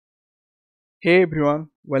Hey everyone,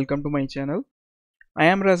 welcome to my channel. I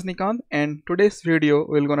am Rajnikant and today's video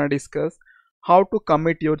we're gonna discuss how to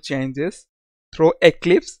commit your changes through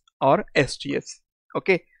Eclipse or STS.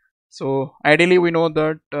 Okay, so ideally we know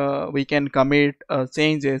that we can commit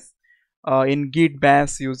changes in Git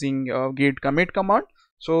bash using Git commit command.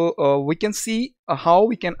 So we can see how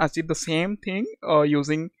we can achieve the same thing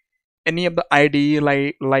using any of the IDE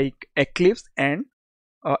like Eclipse and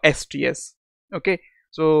STS. Okay,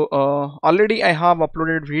 so already I have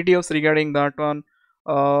uploaded videos regarding that one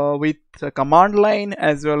with command line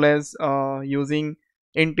as well as using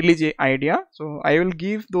IntelliJ IDEA. So I will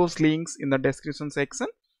give those links in the description section.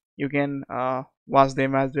 You can watch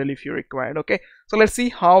them as well if you required. Okay, so let's see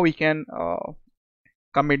how we can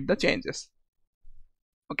commit the changes.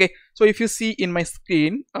 Okay, so if you see in my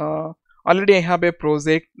screen, already I have a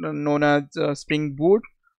project known as Spring Boot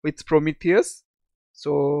with Prometheus.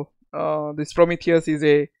 So this Prometheus is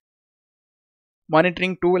a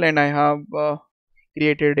monitoring tool, and I have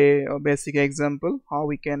created a basic example how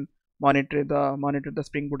we can monitor the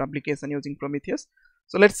Spring Boot application using Prometheus.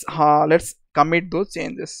 So let's commit those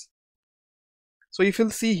changes. So if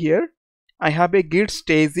you'll see here, I have a Git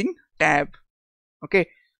staging tab. Okay,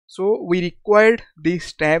 so we required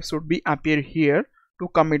these tabs should be appear here to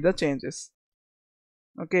commit the changes.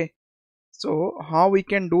 Okay, so how we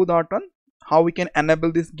can do that one, how we can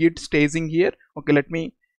enable this Git staging here. Okay, let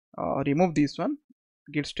me remove this one,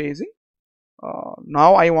 Git staging.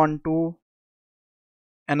 Now I want to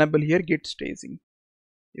enable here Git staging.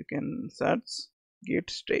 You can search Git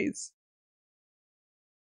stage.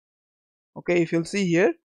 Okay, if you'll see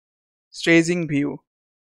here, staging view.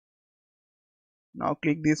 Now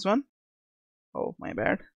click this one. Oh, my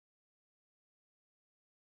bad.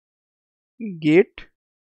 Git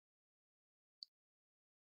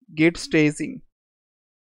staging.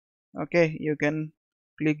 Okay, you can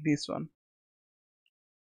click this one.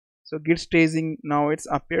 So Git staging, now it's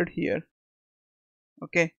appeared here.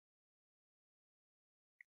 Okay,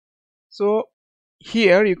 so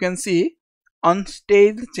here you can see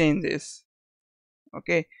unstaged changes.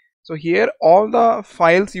 Okay, so here all the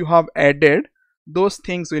files you have added, those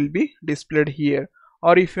things will be displayed here,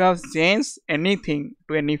 or if you have changed anything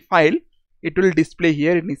to any file, it will display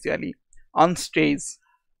here initially unstaged.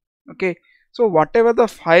 Okay, so whatever the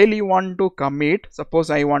file you want to commit, suppose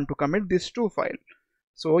I want to commit this two file,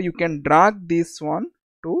 so you can drag this one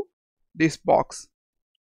to this box,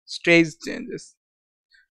 stage changes.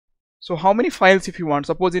 So how many files if you want,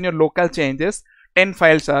 suppose in your local changes 10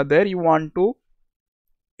 files are there, you want to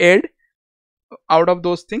add out of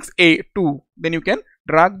those things A2, then you can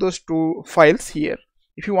drag those two files here.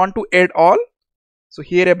 If you want to add all, so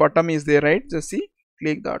here a button is there, right? Just see,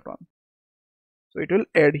 click that one, so it will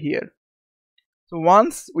add here. So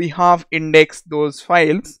once we have indexed those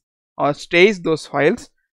files or staged those files,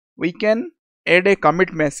 we can add a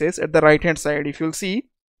commit message at the right hand side. If you'll see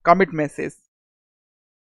commit message,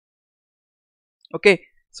 okay,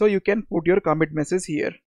 so you can put your commit message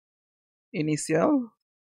here, initial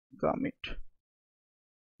commit.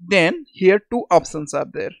 Then here two options are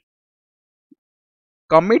there,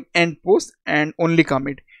 commit and push and only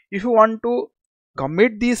commit. If you want to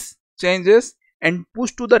commit these changes and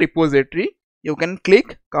push to the repository, you can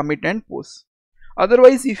click commit and push.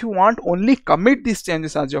 Otherwise, if you want only commit these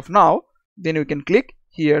changes as of now, then you can click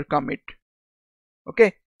here commit.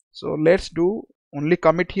 Okay, so let's do only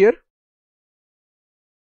commit here.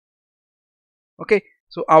 Okay,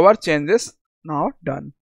 so our changes now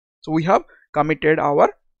done. So we have committed our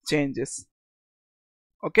changes.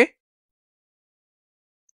 Okay,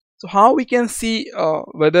 so how we can see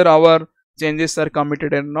whether our changes are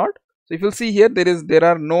committed or not? So if you see here, there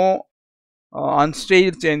are no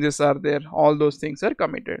unstaged changes are there, all those things are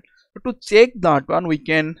committed. So to check that one, we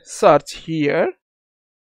can search here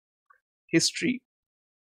history.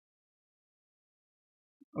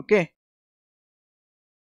 Okay,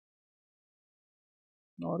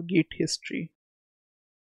 or Git history.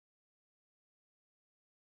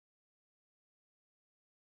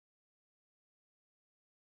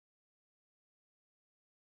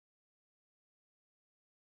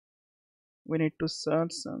 We need to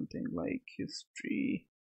search something like history.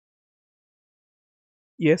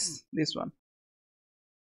 Yes, this one,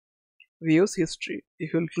 views history.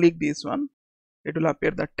 If you'll click this one, it will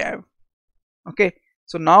appear the tab. Okay,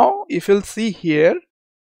 so now if you'll see here,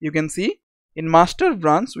 you can see in master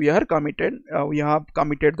branch we have committed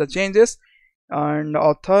the changes, and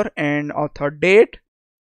author date,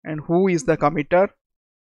 and who is the committer.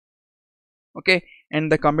 Okay,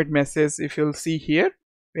 and the commit message, if you'll see here,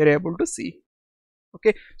 we are able to see.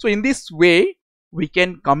 Okay, so in this way we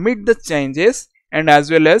can commit the changes and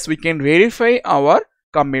as well as we can verify our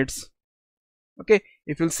commits. Okay,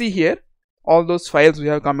 if you'll see here, all those files we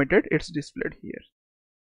have committed, it's displayed here.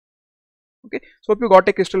 Okay, so if you got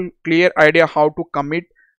a crystal clear idea how to commit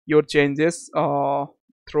your changes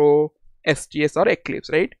through STS or Eclipse,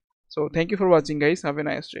 right? So thank you for watching guys, have a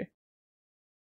nice day.